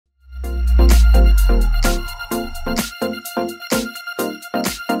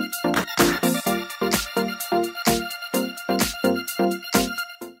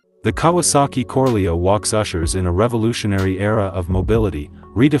The Kawasaki Corleo walks ushers in a revolutionary era of mobility,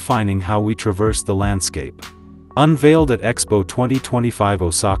 redefining how we traverse the landscape. Unveiled at Expo 2025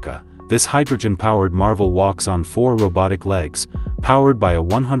 Osaka, this hydrogen-powered marvel walks on 4 robotic legs, powered by a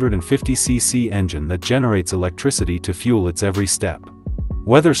 150cc engine that generates electricity to fuel its every step.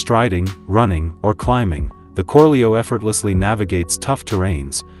 Whether striding, running, or climbing, the Corleo effortlessly navigates tough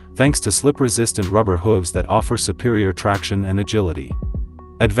terrains, thanks to slip-resistant rubber hooves that offer superior traction and agility.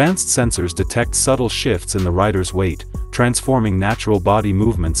 Advanced sensors detect subtle shifts in the rider's weight, transforming natural body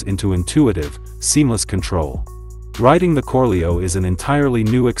movements into intuitive, seamless control. Riding the Corleo is an entirely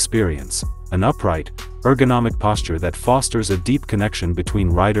new experience, an upright, ergonomic posture that fosters a deep connection between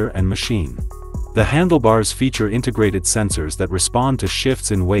rider and machine. The handlebars feature integrated sensors that respond to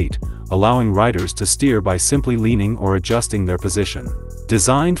shifts in weight, allowing riders to steer by simply leaning or adjusting their position.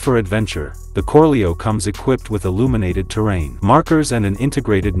 Designed for adventure, the Corleo comes equipped with illuminated terrain markers and an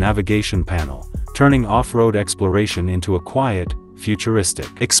integrated navigation panel, turning off-road exploration into a quiet, futuristic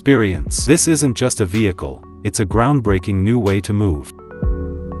experience. This isn't just a vehicle, it's a groundbreaking new way to move.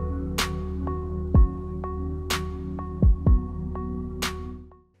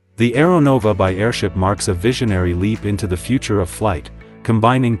 The Aeronova Airship marks a visionary leap into the future of flight,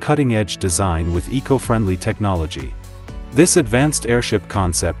 combining cutting-edge design with eco-friendly technology. This advanced airship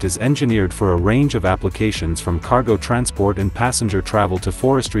concept is engineered for a range of applications from cargo transport and passenger travel to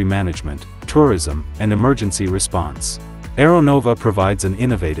forestry management, tourism, and emergency response. Aeronova provides an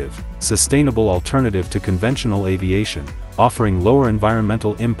innovative, sustainable alternative to conventional aviation, offering lower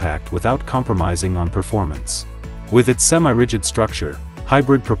environmental impact without compromising on performance. With its semi-rigid structure,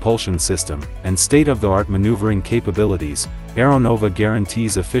 hybrid propulsion system, and state-of-the-art maneuvering capabilities, Aeronova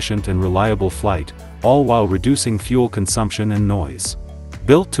guarantees efficient and reliable flight, all while reducing fuel consumption and noise.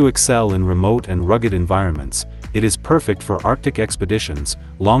 Built to excel in remote and rugged environments, it is perfect for Arctic expeditions,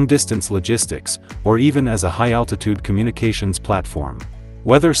 long-distance logistics, or even as a high-altitude communications platform.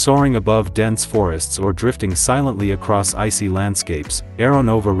 Whether soaring above dense forests or drifting silently across icy landscapes,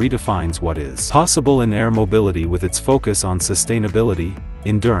 Aeronova redefines what is possible in air mobility with its focus on sustainability,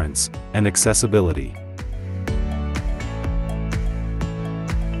 endurance, and accessibility.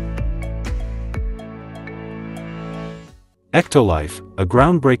 Ectolife, a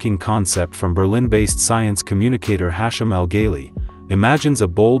groundbreaking concept from Berlin-based science communicator Hashem El-Ghaili, imagines a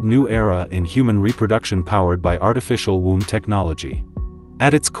bold new era in human reproduction powered by artificial womb technology.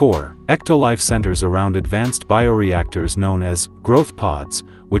 At its core, Ectolife centers around advanced bioreactors known as growth pods,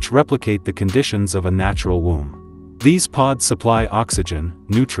 which replicate the conditions of a natural womb. These pods supply oxygen,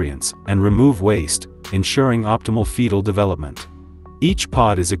 nutrients, and remove waste, ensuring optimal fetal development. Each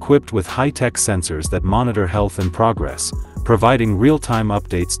pod is equipped with high-tech sensors that monitor health and progress, providing real-time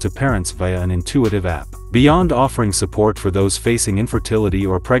updates to parents via an intuitive app. Beyond offering support for those facing infertility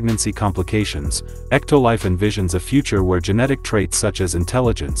or pregnancy complications, Ectolife envisions a future where genetic traits such as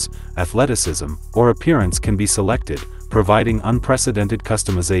intelligence, athleticism, or appearance can be selected, providing unprecedented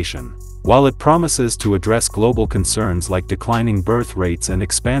customization. While it promises to address global concerns like declining birth rates and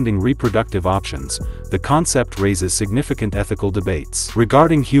expanding reproductive options, the concept raises significant ethical debates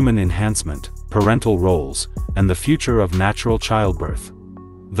regarding human enhancement, parental roles, and the future of natural childbirth.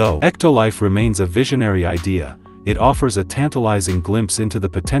 Though Ectolife remains a visionary idea, it offers a tantalizing glimpse into the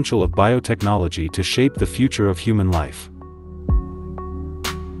potential of biotechnology to shape the future of human life.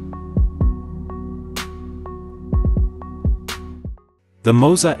 The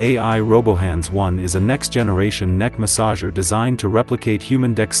Moza Ai RoboHands 1 is a next-generation neck massager designed to replicate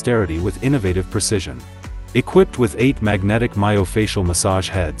human dexterity with innovative precision. Equipped with 8 magnetic myofascial massage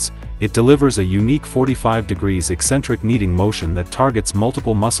heads, it delivers a unique 45 degrees eccentric kneading motion that targets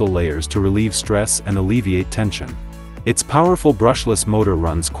multiple muscle layers to relieve stress and alleviate tension. Its powerful brushless motor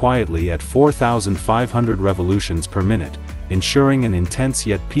runs quietly at 4,500 revolutions per minute, ensuring an intense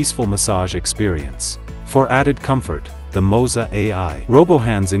yet peaceful massage experience. For added comfort, the Moza Ai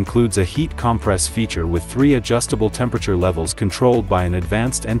RoboHands includes a heat compress feature with 3 adjustable temperature levels controlled by an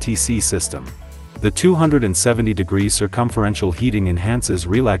advanced NTC system. The 270-degree circumferential heating enhances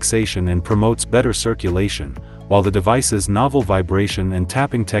relaxation and promotes better circulation, while the device's novel vibration and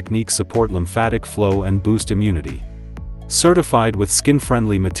tapping techniques support lymphatic flow and boost immunity. Certified with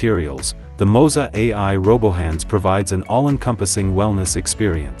skin-friendly materials, the Moza Ai RoboHands provides an all-encompassing wellness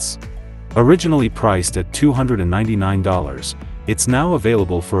experience. Originally priced at $299, it's now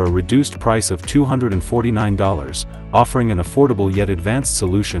available for a reduced price of $249, offering an affordable yet advanced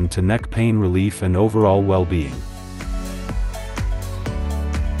solution to neck pain relief and overall well-being.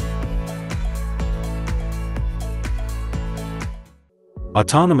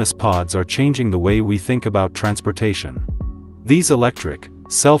 Autonomous pods are changing the way we think about transportation. These electric,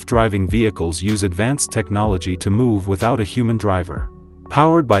 self-driving vehicles use advanced technology to move without a human driver.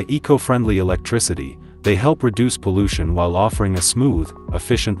 Powered by eco-friendly electricity, they help reduce pollution while offering a smooth,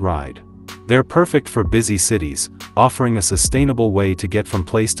 efficient ride. They're perfect for busy cities, offering a sustainable way to get from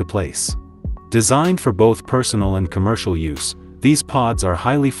place to place. Designed for both personal and commercial use, these pods are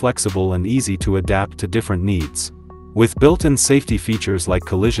highly flexible and easy to adapt to different needs. With built-in safety features like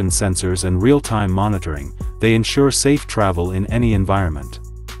collision sensors and real-time monitoring, they ensure safe travel in any environment.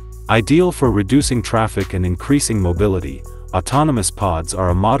 Ideal for reducing traffic and increasing mobility, autonomous pods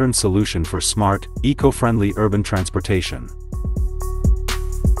are a modern solution for smart, eco-friendly urban transportation.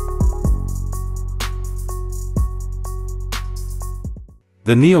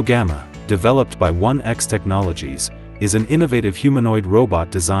 The Neo Gamma, developed by 1X Technologies, is an innovative humanoid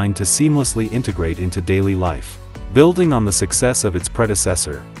robot designed to seamlessly integrate into daily life. Building on the success of its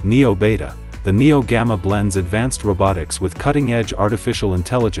predecessor, Neo Beta, the Neo Gamma blends advanced robotics with cutting-edge artificial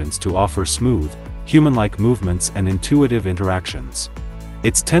intelligence to offer smooth, human-like movements and intuitive interactions.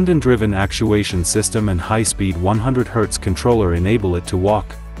 Its tendon-driven actuation system and high-speed 100 Hz controller enable it to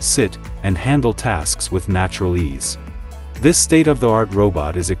walk, sit, and handle tasks with natural ease. This state-of-the-art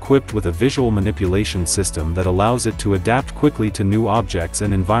robot is equipped with a visual manipulation system that allows it to adapt quickly to new objects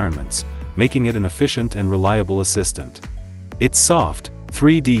and environments, making it an efficient and reliable assistant. Its soft,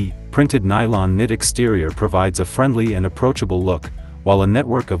 3D, printed nylon knit exterior provides a friendly and approachable look, while a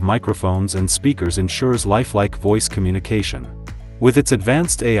network of microphones and speakers ensures lifelike voice communication. With its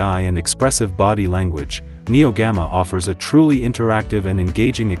advanced AI and expressive body language, Neo Gamma offers a truly interactive and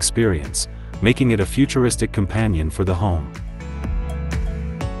engaging experience, making it a futuristic companion for the home.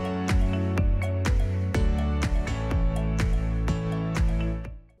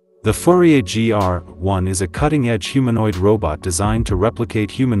 The Fourier GR-1 is a cutting-edge humanoid robot designed to replicate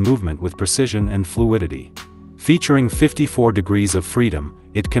human movement with precision and fluidity. Featuring 54 degrees of freedom,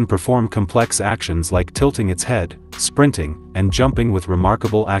 it can perform complex actions like tilting its head, sprinting, and jumping with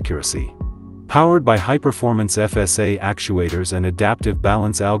remarkable accuracy. Powered by high-performance FSA actuators and adaptive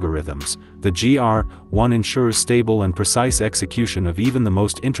balance algorithms, the GR-1 ensures stable and precise execution of even the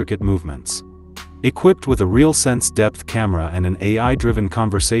most intricate movements. Equipped with a RealSense depth camera and an AI-driven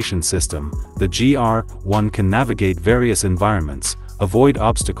conversation system, the GR-1 can navigate various environments, avoid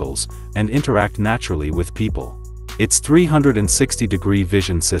obstacles, and interact naturally with people. Its 360-degree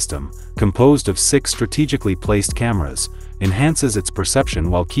vision system, composed of 6 strategically placed cameras, enhances its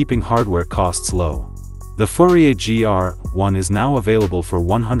perception while keeping hardware costs low. The Fourier GR-1 is now available for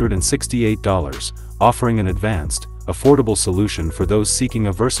 $168, offering an advanced, affordable solution for those seeking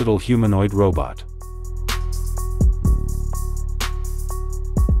a versatile humanoid robot.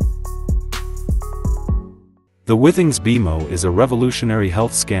 The Withings Beamo is a revolutionary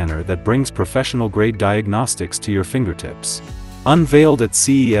health scanner that brings professional-grade diagnostics to your fingertips. Unveiled at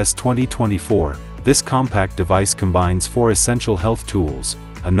CES 2024, this compact device combines 4 essential health tools: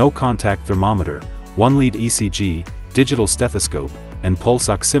 a no-contact thermometer, 1-lead ECG, digital stethoscope, and pulse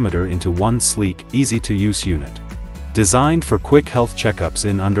oximeter into one sleek, easy-to-use unit. Designed for quick health checkups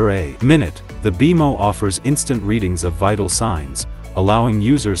in under a minute, the Beamo offers instant readings of vital signs, allowing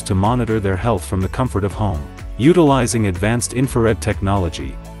users to monitor their health from the comfort of home. Utilizing advanced infrared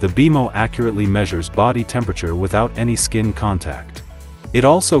technology, the Beamo accurately measures body temperature without any skin contact. It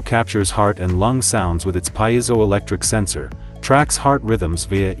also captures heart and lung sounds with its piezoelectric sensor, tracks heart rhythms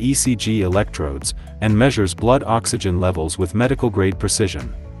via ECG electrodes, and measures blood oxygen levels with medical-grade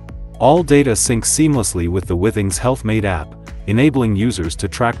precision. All data syncs seamlessly with the Withings HealthMate app, enabling users to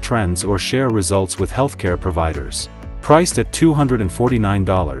track trends or share results with healthcare providers. Priced at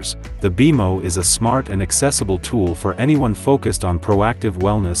 $249, the Beamo is a smart and accessible tool for anyone focused on proactive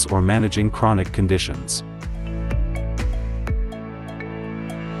wellness or managing chronic conditions.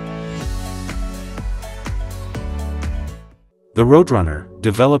 The Roadrunner,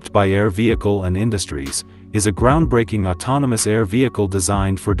 developed by Air Vehicle and Industries, is a groundbreaking autonomous air vehicle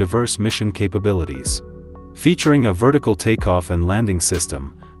designed for diverse mission capabilities. Featuring a vertical takeoff and landing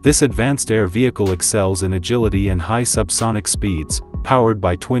system, this advanced air vehicle excels in agility and high subsonic speeds, powered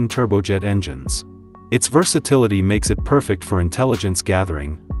by twin turbojet engines. Its versatility makes it perfect for intelligence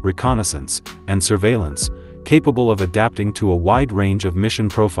gathering, reconnaissance, and surveillance, capable of adapting to a wide range of mission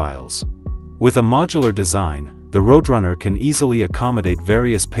profiles. With a modular design, the Roadrunner can easily accommodate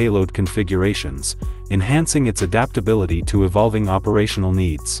various payload configurations, enhancing its adaptability to evolving operational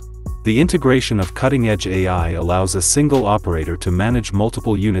needs. The integration of cutting-edge AI allows a single operator to manage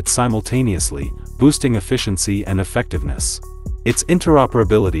multiple units simultaneously, boosting efficiency and effectiveness. Its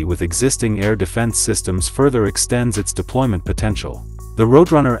interoperability with existing air defense systems further extends its deployment potential. The The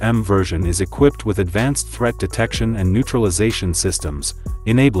Roadrunner M version is equipped with advanced threat detection and neutralization systems,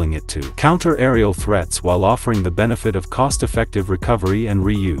 enabling it to counter aerial threats while offering the benefit of cost-effective recovery and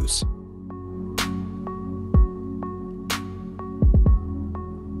reuse.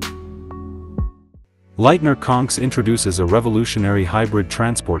 Leitner Connx introduces a revolutionary hybrid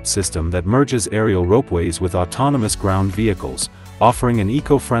transport system that merges aerial ropeways with autonomous ground vehicles, offering an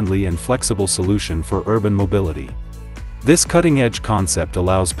eco-friendly and flexible solution for urban mobility. This cutting-edge concept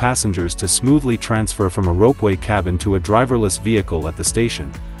allows passengers to smoothly transfer from a ropeway cabin to a driverless vehicle at the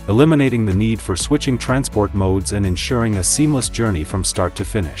station, eliminating the need for switching transport modes and ensuring a seamless journey from start to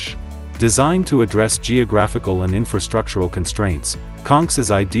finish. Designed to address geographical and infrastructural constraints, Connx is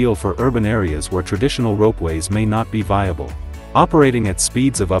ideal for urban areas where traditional ropeways may not be viable. Operating at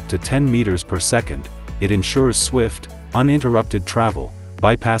speeds of up to 10 meters per second, it ensures swift, uninterrupted travel,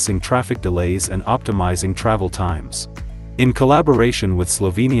 bypassing traffic delays and optimizing travel times. In collaboration with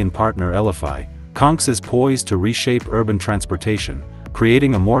Slovenian partner Ectolife, Connx is poised to reshape urban transportation,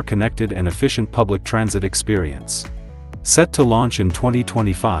 creating a more connected and efficient public transit experience. Set to launch in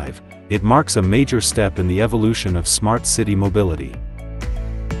 2025, it marks a major step in the evolution of smart city mobility.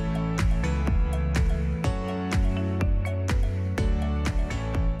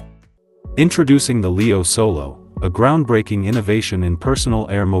 Introducing the Leo Solo, a groundbreaking innovation in personal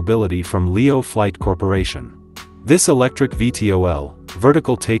air mobility from Leo Flight Corporation. This electric VTOL,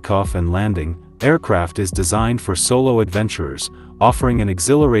 vertical takeoff and landing, aircraft is designed for solo adventurers, offering an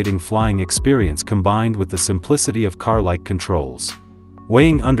exhilarating flying experience combined with the simplicity of car-like controls.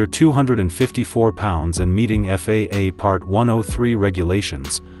 Weighing under 254 pounds and meeting FAA Part 103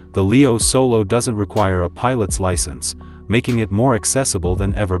 regulations, the Leo Solo doesn't require a pilot's license, making it more accessible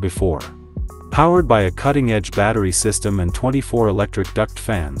than ever before. Powered by a cutting-edge battery system and 24 electric duct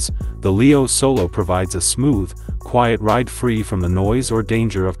fans, the Leo Solo provides a smooth, quiet ride free from the noise or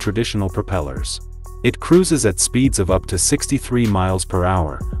danger of traditional propellers. It cruises at speeds of up to 63 miles per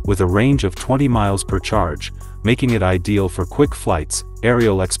hour, with a range of 20 miles per charge, making it ideal for quick flights,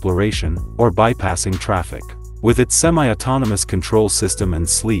 aerial exploration, or bypassing traffic. With its semi-autonomous control system and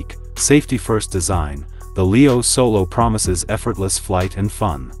sleek, safety-first design, the Leo Solo promises effortless flight and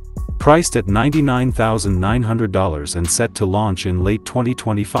fun. Priced at $99,900 and set to launch in late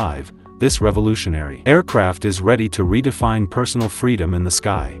 2025, this revolutionary aircraft is ready to redefine personal freedom in the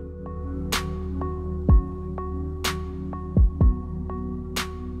sky.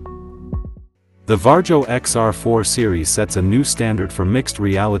 The Varjo XR4 series sets a new standard for mixed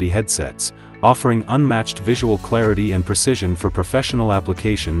reality headsets, offering unmatched visual clarity and precision for professional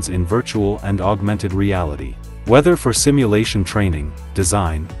applications in virtual and augmented reality. Whether for simulation training,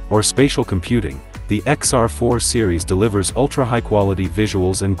 design, or spatial computing, the XR4 series delivers ultra-high-quality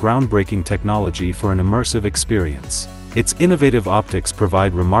visuals and groundbreaking technology for an immersive experience. Its innovative optics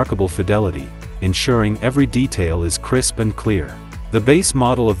provide remarkable fidelity, ensuring every detail is crisp and clear. The base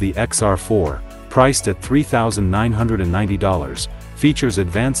model of the XR4, priced at $3,990, features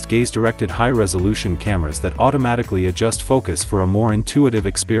advanced gaze-directed high-resolution cameras that automatically adjust focus for a more intuitive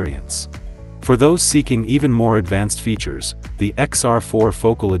experience. For those seeking even more advanced features, the XR4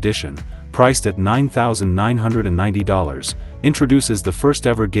 Focal Edition, priced at $9,990, introduces the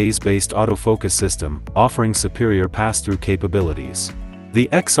first-ever gaze-based autofocus system, offering superior pass-through capabilities. The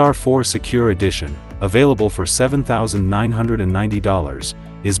XR4 Secure Edition, available for $7,990,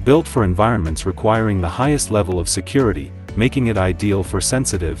 is built for environments requiring the highest level of security, making it ideal for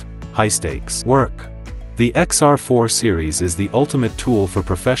sensitive, high-stakes work. The XR4 series is the ultimate tool for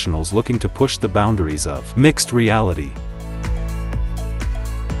professionals looking to push the boundaries of mixed reality.